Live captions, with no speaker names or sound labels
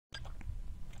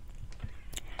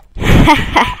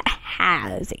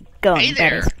How's it going, Hey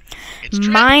there. buddies? It's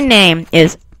Trip. My name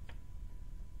is...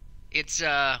 It's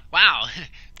wow.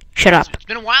 Shut up. It's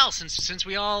been a while since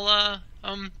we all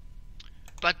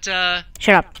but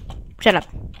Shut up. Shut up.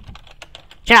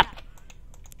 Shut up.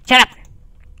 Shut up.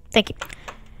 Thank you.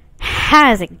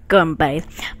 How's it going, buddies?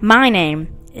 My name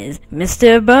is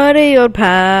Mr. Buddy Old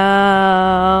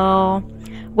Pal.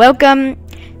 Welcome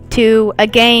to a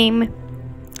game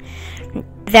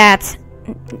that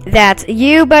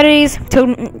you buddies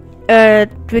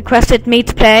requested me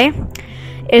to play.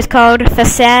 It's called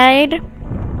Facade.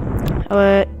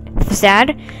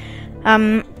 Facade.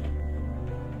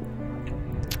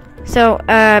 So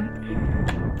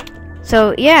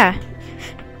yeah.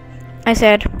 I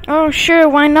said, oh sure,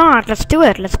 why not? Let's do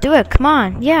it. Let's do it. Come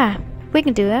on. Yeah, we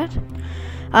can do that.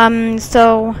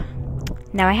 So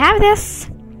now I have this.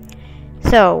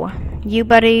 So you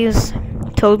buddies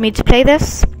told me to play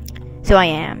this, so I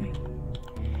am.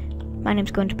 My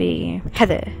name's going to be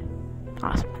Heather.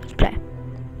 Awesome. Let's play.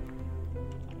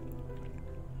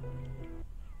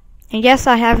 And yes,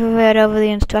 I have read over the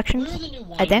instructions. Where are the new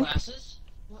wine I think. glasses?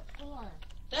 What for?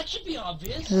 That should be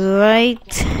obvious.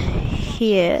 Right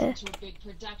here. To a big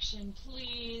production,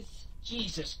 please.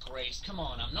 Jesus Grace, come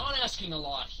on! I'm not asking a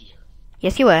lot here.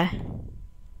 Yes, you were.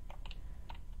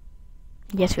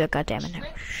 Yes, we are. Goddammit.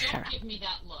 Trip, Shut don't up. give me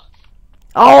that look.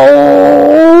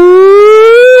 Oh!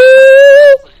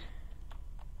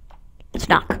 Let's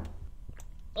knock.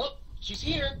 Oh, she's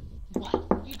here. What?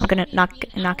 You I'm gonna told me knock to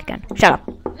be an knock hour? again. Shut up.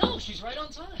 No, she's right on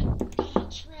time. Oh,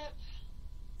 Trip.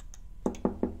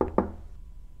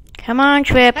 Come on,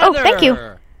 Trip. Oh, thank you.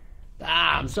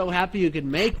 Ah, I'm so happy you could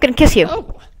make. I'm gonna kiss you.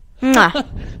 Oh, Mwah.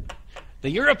 the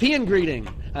European greeting.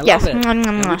 I Yes. love it. Mwah, mwah,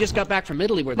 And we mwah. just got back from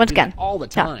Italy where they Once do again. that all the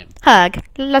So, time. hug.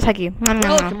 Let's hug you. Mwah, mwah,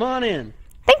 Well, mwah. come on in.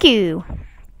 Thank you.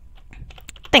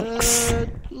 Thanks.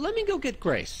 Let me go get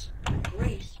Grace.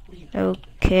 Grace, what are you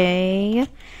Okay.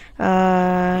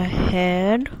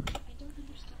 Head.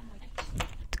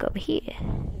 Let's go over here.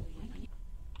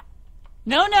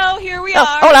 No, here we Oh,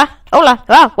 are.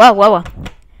 hola. Whoa.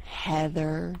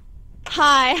 Heather.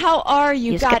 Hi, how are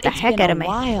you? You scared God, the it's heck been out of a me.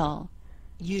 while.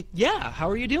 Yeah, how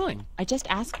are you doing? I just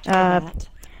asked you that.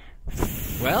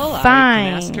 Well, I Fine.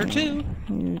 can ask her too.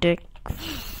 Dick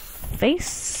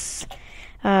face.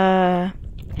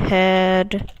 Head.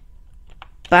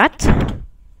 Butt.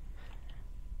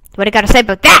 What do you gotta say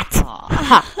about that?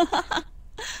 Haha.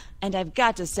 And I've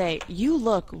got to say, you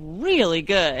look really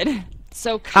good.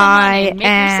 So come I on in, make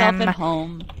yourself am at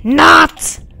home.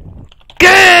 Not Close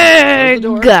the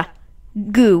door. Goog.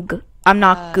 Goog. I'm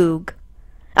not Goog.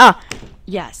 Oh,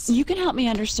 Yes, you can help me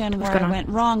understand where going I on? went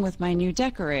wrong with my new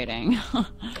decorating.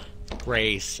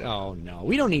 Grace, oh no,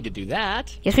 we don't need to do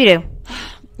that. yes we do.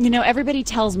 You know, everybody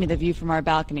tells me the view from our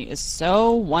balcony is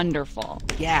so wonderful.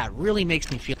 Yeah, it really makes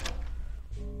me feel.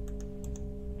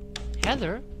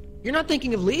 Heather, you're not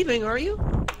thinking of leaving, are you?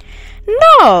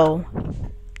 No.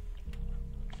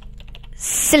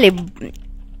 Silly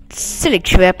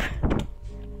Trip.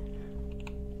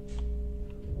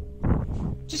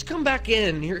 Just come back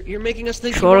in. You're making us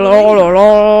think. You wanna leave.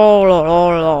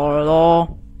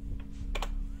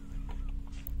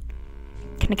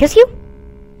 Can I kiss you?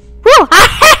 Woo!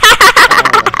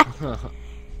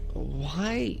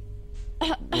 Why?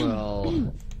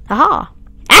 Well, Aha.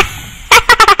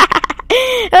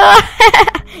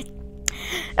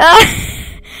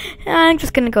 I'm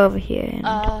just gonna go over here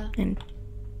and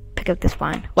pick up this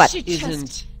wine. What? She just...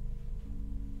 isn't.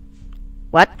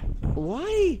 What?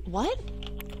 Why? What?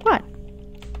 What?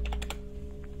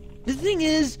 The thing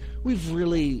is, we've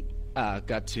really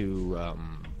got to.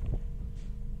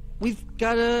 We've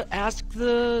got to ask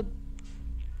the.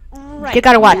 Right. You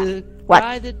gotta what? the What?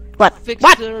 guy that What? fixed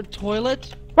What? the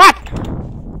toilet.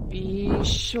 What? Be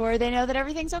sure they know that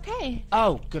everything's okay.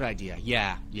 Oh, good idea.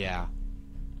 Yeah.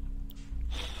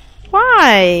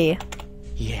 Why?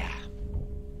 Yeah.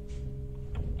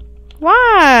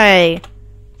 Why?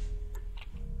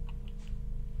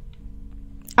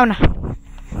 Oh no.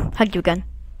 Hug you again.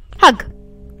 Hug.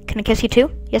 Can I kiss you too?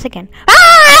 Yes, I can. Ah!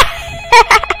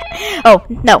 Oh,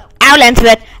 no. I'll answer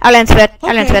it. I'll answer it.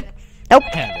 I'll answer it. Nope.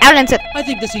 Heather. I'll answer it. I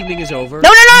think this evening is over. No.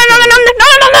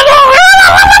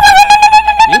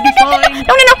 You'll be fine.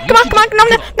 No. Come on.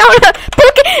 No.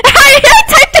 Pookie. I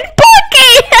typed in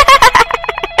Pookie.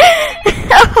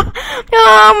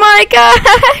 Oh my gosh.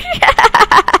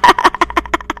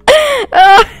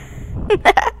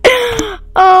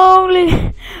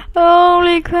 Oh.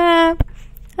 Holy crap.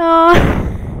 Oh.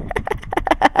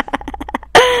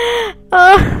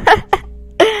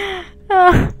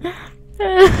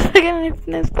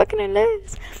 It's fucking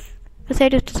hilarious.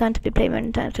 Facade is designed to be played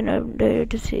many times in order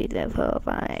to see the full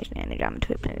foundation and the drama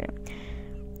to play.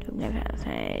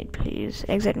 Facade, please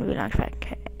exit and relaunch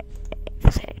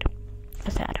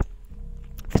Facade.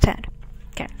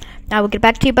 Okay. Now we'll get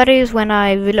back to you buddies when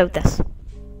I reload this.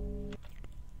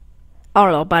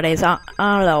 Hello buddies, I'm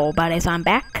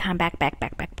back. I'm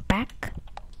back.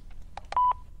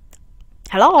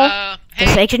 Hello? Hey,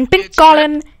 This Agent Pink it's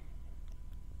calling.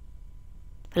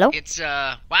 Hello? It's,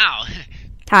 wow.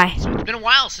 Hi. So it's been a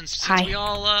while since Hi. we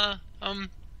all,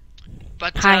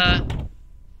 but, Hi.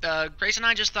 Grace and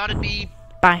I just thought it'd be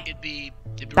Bye. really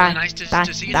Bye. nice to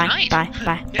see you Bye. tonight. Bye.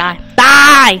 Yeah.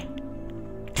 Bye.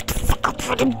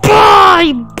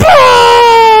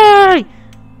 Bye.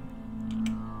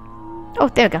 Oh,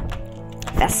 there we go.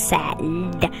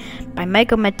 Facade by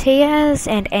Michael Matthias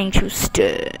and Angel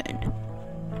Stern.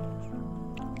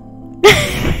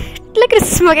 Look at his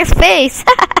smug face.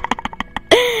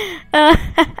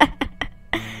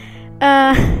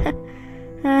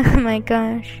 Oh my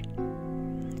gosh.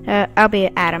 I'll be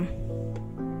Adam.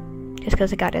 Just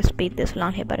because I gotta speed this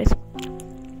along here, buddies.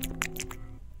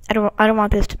 I don't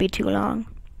want this to be too long.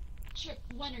 Chip,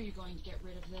 when are you going to get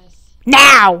rid of this?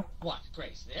 Now! What,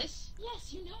 Grace, this?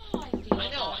 Yes, you know how I feel.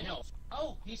 I know.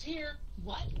 Oh, he's here.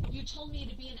 What? You told me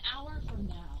to be an hour from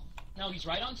now. No, he's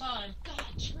right on time. God,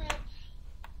 Trip.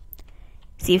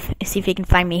 See if he can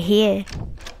find me here.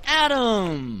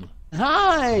 Adam!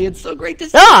 Hi, it's so great to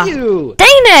see Ah! you! Dang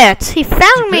it! He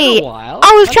found me! Been a while.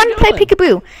 I was How's trying it to play going?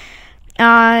 peekaboo.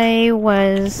 I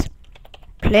was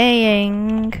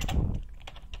playing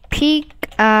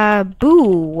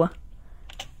peekaboo.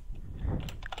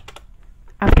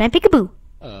 I was playing peekaboo.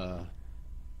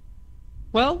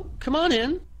 Well, come on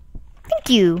in. Thank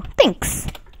you. Thanks.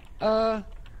 I'll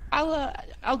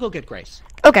go get Grace.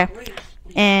 Okay.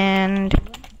 And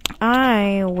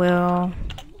I will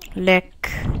lick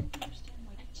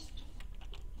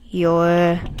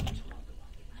your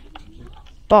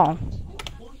ball.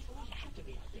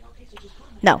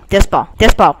 No, this ball,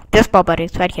 buddy,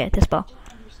 it's right here, this ball.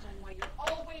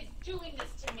 Always doing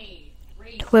this to me.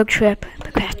 Grace. Work trip,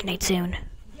 procrastinate soon.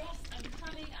 Yes, I'm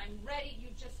coming. I'm ready. You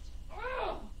just.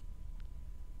 Ugh.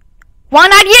 Why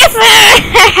not you, sir?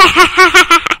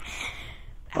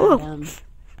 Oh,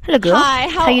 hello, girl. Hi,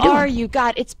 how you doing? are you?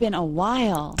 God, it's been a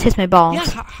while. Kiss my balls.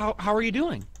 Yeah, how are you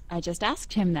doing? I just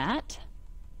asked him that.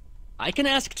 I can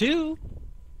ask too.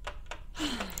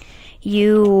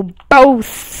 You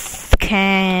both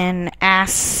can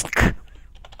ask.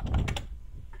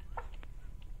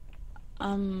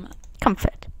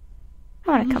 Comfort. I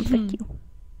want to comfort you.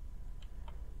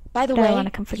 By the But I way,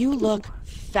 wanna comfort you you. look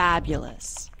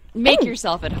fabulous. Make Oh.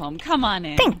 yourself at home. Come on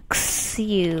in. Thanks,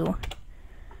 you.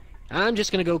 I'm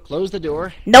just gonna go close the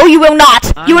door. No, you will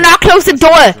not. You will not close the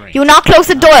door. Great. You will not close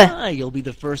the door. You'll be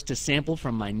the first to sample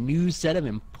from my new set of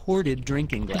imported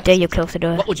drinking glasses. Dare you close the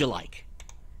door? What would you like?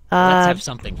 Let's have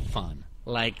something fun.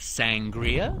 Like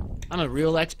sangria? I'm a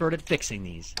real expert at fixing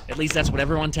these. At least that's what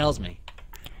everyone tells me.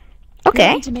 We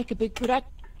Okay. need to make a big product.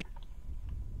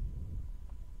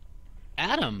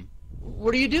 Adam,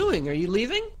 what are you doing? Are you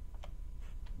leaving?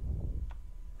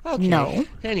 Okay. No.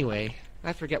 Anyway,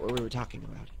 I forget what we were talking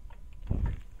about.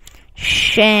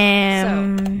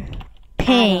 Champagne.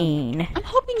 I'm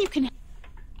hoping you can.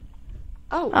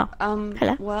 Oh,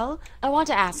 hello. Well, I want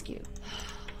to ask you.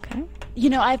 Okay. You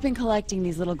know, I've been collecting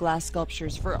these little glass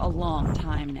sculptures for a long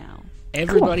time now.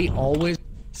 Everybody always...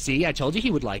 See, I told you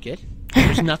he would like it.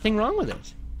 There's nothing wrong with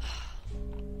it.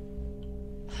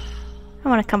 I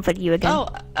want to comfort you again.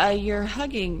 Oh, you're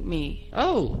hugging me.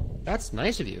 Oh, that's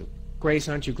nice of you. Grace,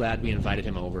 aren't you glad we invited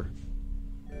him over?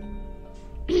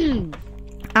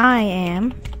 I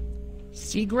am.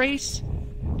 See, Grace?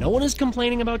 No one is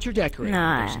complaining about your decorating.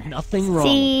 Nah. There's nothing wrong.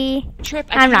 See, Trip,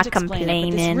 I I'm can't not explain it, but this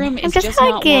complaining. room I'm is just not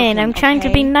hugging. working, I'm trying to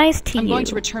okay? be nice to I'm you. going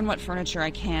to return what furniture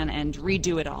I can and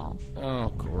redo it all. Oh,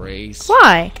 Grace.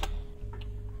 Why?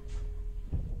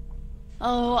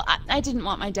 Oh, I didn't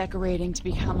want my decorating to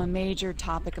become a major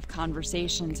topic of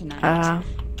conversation tonight.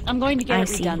 I'm going to get I it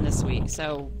see. redone this week,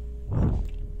 so...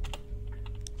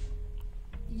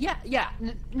 Yeah.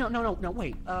 No,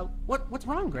 wait. What's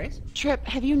wrong, Grace? Trip,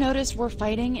 have you noticed we're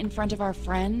fighting in front of our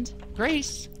friend?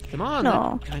 Grace, come on.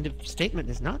 No. That kind of statement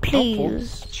is not helpful.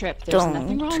 Please. Trip, there's Don't.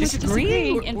 nothing wrong with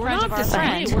Disagreeing? disagreeing in We're front not of our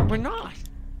disagreeing. friend. We're not.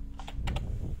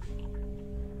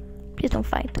 Please don't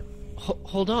fight.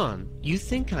 Hold on. You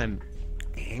think I'm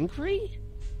angry?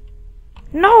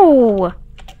 No.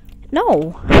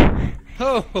 No.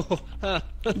 Oh,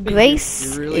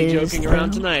 Grace you're really is joking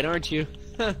around the- tonight, aren't you?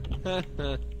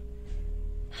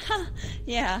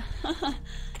 Yeah.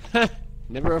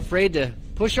 Never afraid to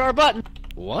push our button.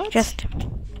 What? Just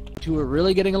two are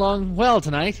really getting along well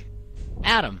tonight.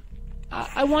 Adam,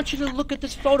 I want you to look at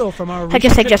this photo from our I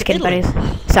just recent trip kidding, to Italy.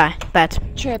 buddies. Sorry, but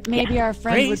Trip, maybe our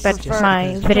friend Grace, would but prefer...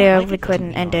 my video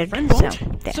recording ended, friend so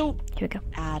won't. there. So, Here we go.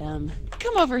 Adam,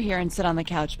 come over here and sit on the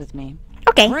couch with me.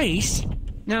 Okay. Grace,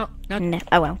 now, No,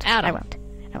 I won't. Adam. I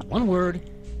won't. one word.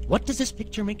 What does this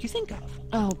picture make you think of?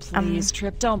 Oh, please,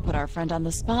 Trip, don't put our friend on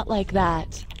the spot like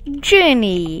that.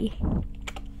 Journey.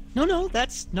 No,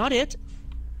 that's not it.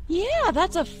 Yeah,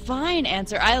 that's a fine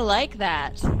answer. I like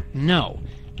that. No.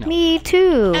 Me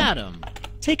too. Adam,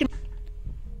 take a...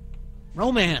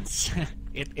 Romance.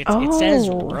 It Oh. says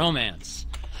romance.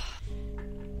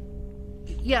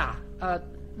 Yeah,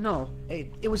 no.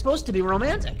 It was supposed to be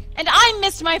romantic. And I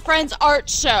missed my friend's art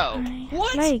show.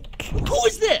 What? Like, Who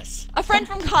is this? A friend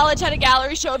from college had a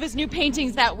gallery show of his new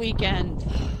paintings that weekend.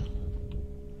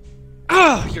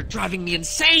 Ugh, you're driving me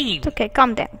insane! it's okay.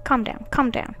 Calm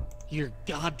down. You're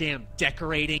goddamn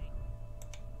decorating.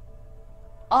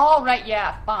 All right,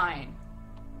 yeah, fine.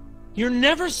 You're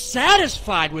never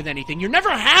satisfied with anything. You're never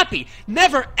happy.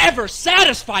 Never, ever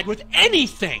satisfied with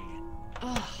anything.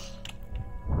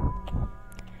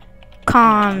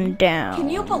 Calm down. Can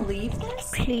you believe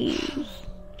this? Please.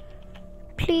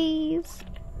 Please.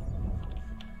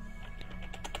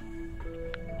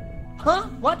 Huh?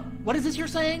 What is this you're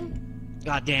saying?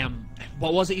 Goddamn.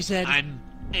 What was it you said? I'm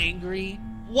angry.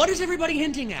 What is everybody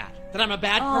hinting at? That I'm a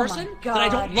bad Oh my person? God. That I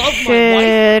don't love my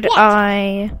Should wife? What?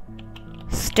 I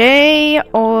stay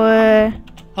or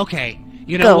Okay,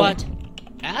 you know Go. what?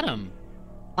 Adam,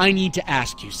 I need to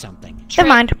ask you something. never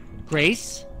mind?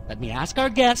 Grace, let me ask our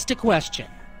guest a question.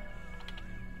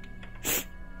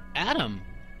 Adam,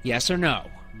 yes or no?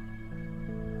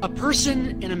 A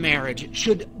person in a marriage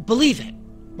should believe it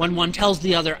when one tells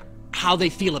the other how they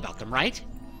feel about them, right?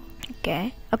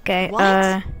 Okay.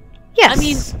 What? Yes. I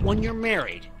mean, when you're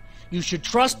married, you should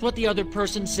trust what the other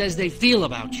person says they feel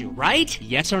about you, right?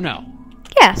 Yes or no?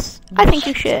 yes. I think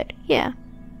you should. Yeah.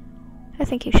 I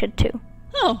think you should too.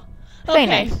 Oh, Very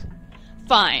okay. nice.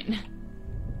 Fine.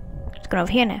 Let's go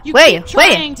over here now. You Where are keep you? Where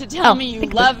are trying you? to tell Oh, me you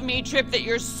think love me, Trip, that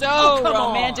you're so Oh, come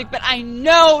romantic, on. but I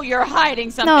know you're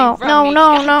hiding something No, from no, me. no,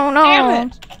 God no, damn no.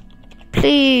 it.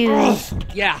 Please.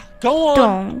 Yeah, go on.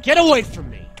 Don't. Get away from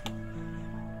me.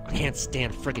 I can't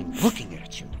stand friggin' looking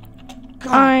at you.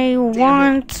 God I damn it,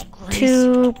 want Grace.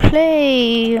 to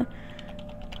play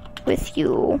with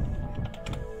you.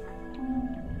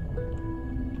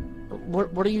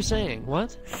 What are you saying?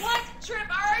 What? What, Trip?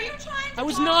 Are you trying to I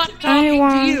was talk not to me? talking to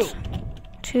want you.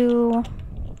 to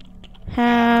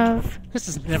have This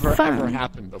has never fun. ever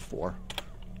happened before.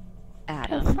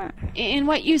 Adam, fun. in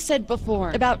what you said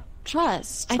before about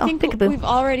trust, I Oh, think peekaboo. we've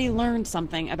already learned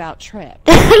something about Trip.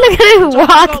 Look at it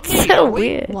walk. about It's me, so are we?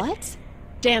 weird. What?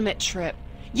 Damn it, Trip.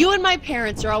 You and my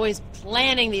parents are always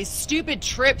planning these stupid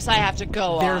trips I have to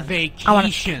go Their on. vacations.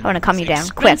 I want to calm you down.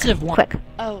 Quick, Expensive one. quick.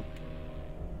 Oh,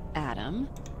 Adam,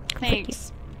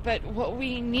 thanks. But what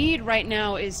we need right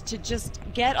now is to just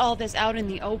get all this out in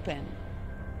the open.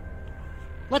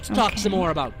 Let's talk Okay. some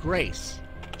more about Grace.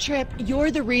 Trip,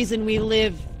 you're the reason we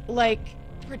live, like,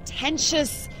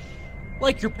 pretentious...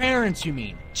 Like your parents, you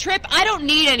mean? Trip, I don't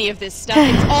need any of this stuff.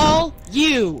 It's all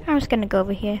you. I'm just gonna go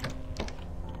over here.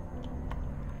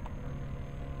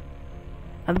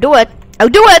 I'll do it. I'll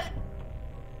do it.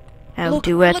 I'll Look,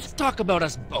 do it. Let's talk about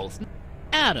us both.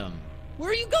 Adam,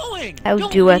 where are you going? I'll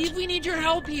Don't do it. leave. We need your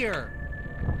help here.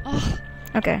 Ugh.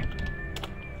 Okay.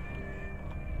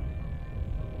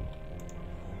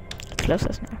 Let's close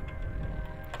this now.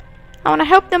 I want to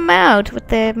help them out with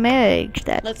their marriage.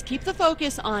 Let's keep the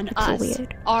focus on That's so us,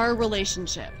 weird. our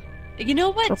relationship. You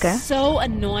know what's Okay. so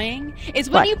annoying? Is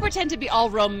when What? you pretend to be all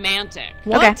romantic.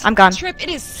 Okay, I'm gone. Trip, it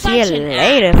is See you such an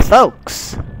later, act.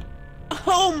 folks.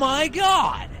 Oh my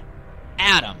God,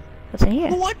 Adam. What's in here?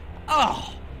 What?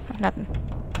 Oh, Nothing.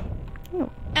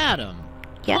 Adam.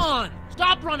 Yes. Come on,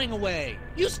 stop running away.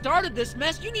 You started this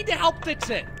mess. You need to help fix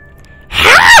it.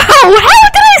 How? How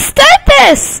did I start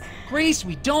this? Grace,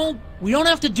 we don't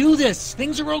have to do this.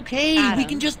 Things are okay. We Adam.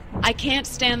 can just. I can't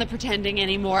stand the pretending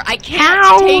anymore. I can't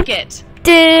How? take it.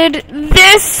 Did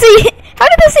this? How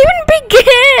did this even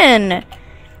begin?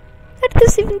 How did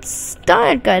this even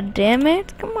start? God damn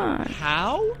it! Come on.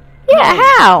 How? Yeah, No,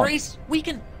 how? Grace, we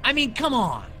can. I mean, come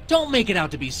on. Don't make it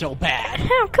out to be so bad.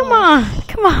 How? Come on.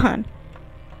 Come on.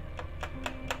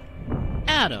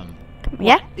 Adam,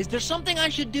 Yeah. is there something I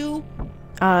should do?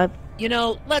 Uh. You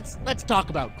know, let's talk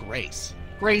about Grace.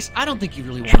 Grace, I don't think you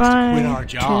really want us Try to quit our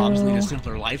jobs, to lead a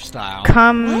simpler lifestyle.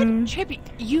 Come. What? Trip,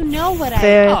 you know what I...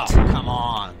 Fit. Oh, come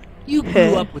on. You grew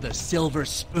Hey. up with a silver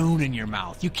spoon in your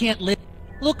mouth. You can't live.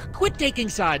 Look, quit taking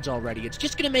sides already. It's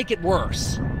just gonna make it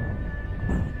worse.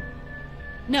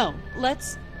 No,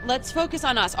 let's focus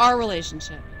on us, our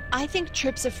relationship. I think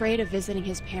Trip's afraid of visiting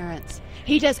his parents.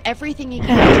 He does everything he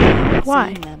can to avoid Why?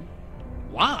 seeing them.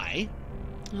 Why?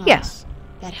 Ah, Yes.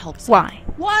 That helps. Why?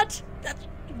 What? That's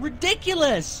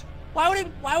ridiculous. Why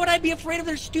would I be afraid of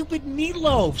their stupid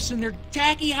meatloafs and their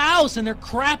tacky house and their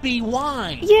crappy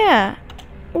wine? Yeah.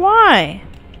 Why?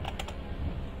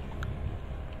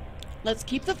 Let's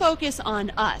keep the focus on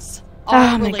us, Oh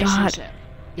our my God. relationship.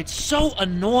 It's so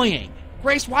annoying.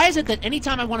 Grace, why is it that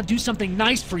anytime I want to do something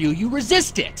nice for you, you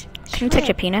resist it? Can you touch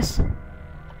your penis?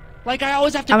 Like I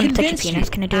always have to I want to touch your convince penis.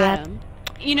 you. Can I do that? Adam,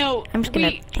 you know, I'm just gonna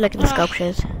we- look at the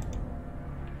sculptures.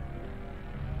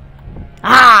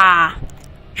 Ah!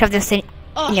 Shove this in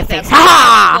Ugh, your that's face.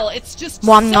 Ah! awful. It's just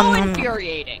Mwah, so mwah, mwah.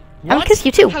 infuriating. I want to kiss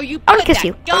you too. How you I want put to kiss that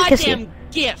you. I want to kiss you. goddamn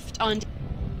gift on.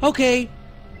 Okay,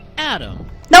 Adam.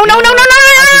 No, no, no, no, no, no, no,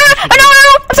 no, no, no, no,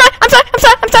 no, I'm sorry, I'm sorry, I'm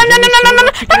sorry, I'm sorry, no, no, no, no, no, no, no, no,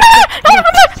 no, I'm sorry,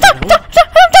 I'm sorry, I'm sorry,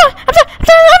 I'm sorry, I'm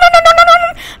sorry, no, no, no, no, no,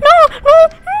 no,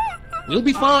 no. We'll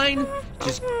be fine.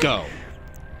 Just go.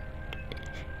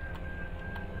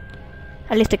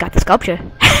 At least I got the sculpture.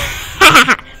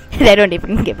 They don't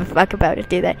even give a fuck about it,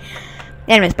 do they?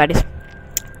 Anyways, buddies,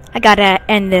 I gotta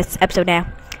end this episode now.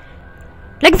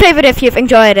 Like and favorite if you've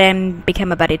enjoyed and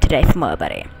become a buddy today for more,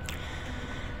 buddy.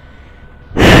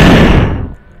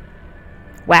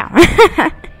 Wow.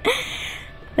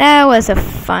 That was a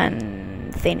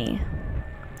fun thingy.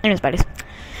 Anyways, buddies.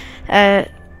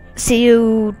 See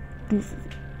you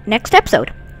next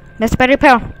episode. Mr. Buddy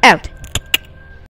Pearl, out.